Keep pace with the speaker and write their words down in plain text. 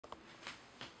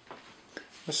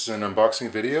This is an unboxing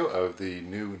video of the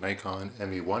new Nikon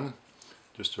ME-1.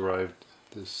 Just arrived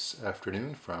this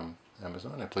afternoon from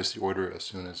Amazon. I placed the order as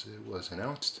soon as it was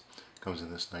announced. It comes in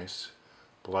this nice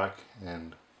black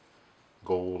and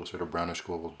gold, sort of brownish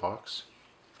gold box.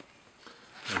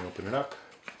 And we open it up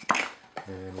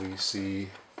and we see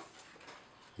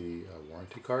the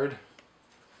warranty card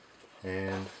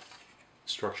and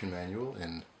instruction manual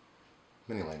in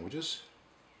many languages.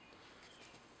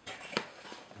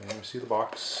 And we see the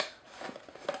box,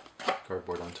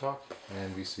 cardboard on top,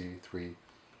 and we see three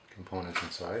components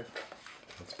inside.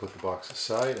 Let's put the box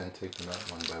aside and take them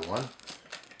out one by one.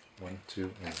 1,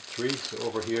 2, and 3. So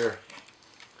over here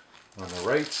on the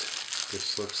right,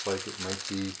 this looks like it might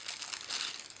be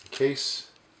the case.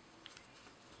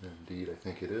 Indeed, I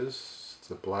think it is.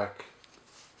 It's a black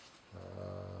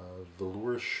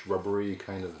velourish, rubbery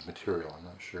kind of material. I'm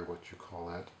not sure what you call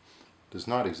that. It does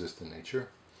not exist in nature.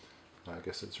 I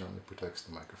guess it certainly protects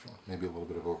the microphone. Maybe a little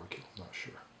bit of overkill, not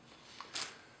sure.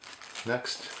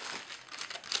 Next,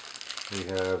 we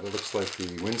have, it looks like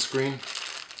the windscreen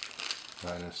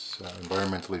in this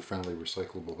environmentally friendly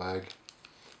recyclable bag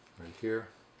right here.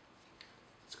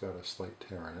 It's got a slight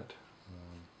tear in it.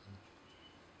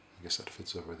 I guess that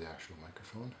fits over the actual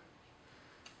microphone.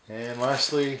 And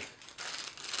lastly,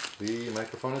 the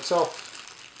microphone itself.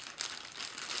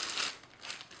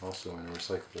 Also in a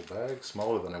recyclable bag,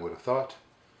 smaller than I would have thought.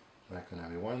 Nikon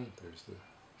ME-1, there's the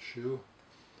shoe,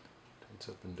 tights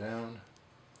up and down,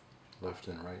 left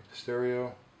and right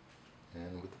stereo,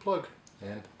 and with the plug.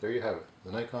 And there you have it,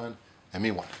 the Nikon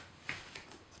ME-1.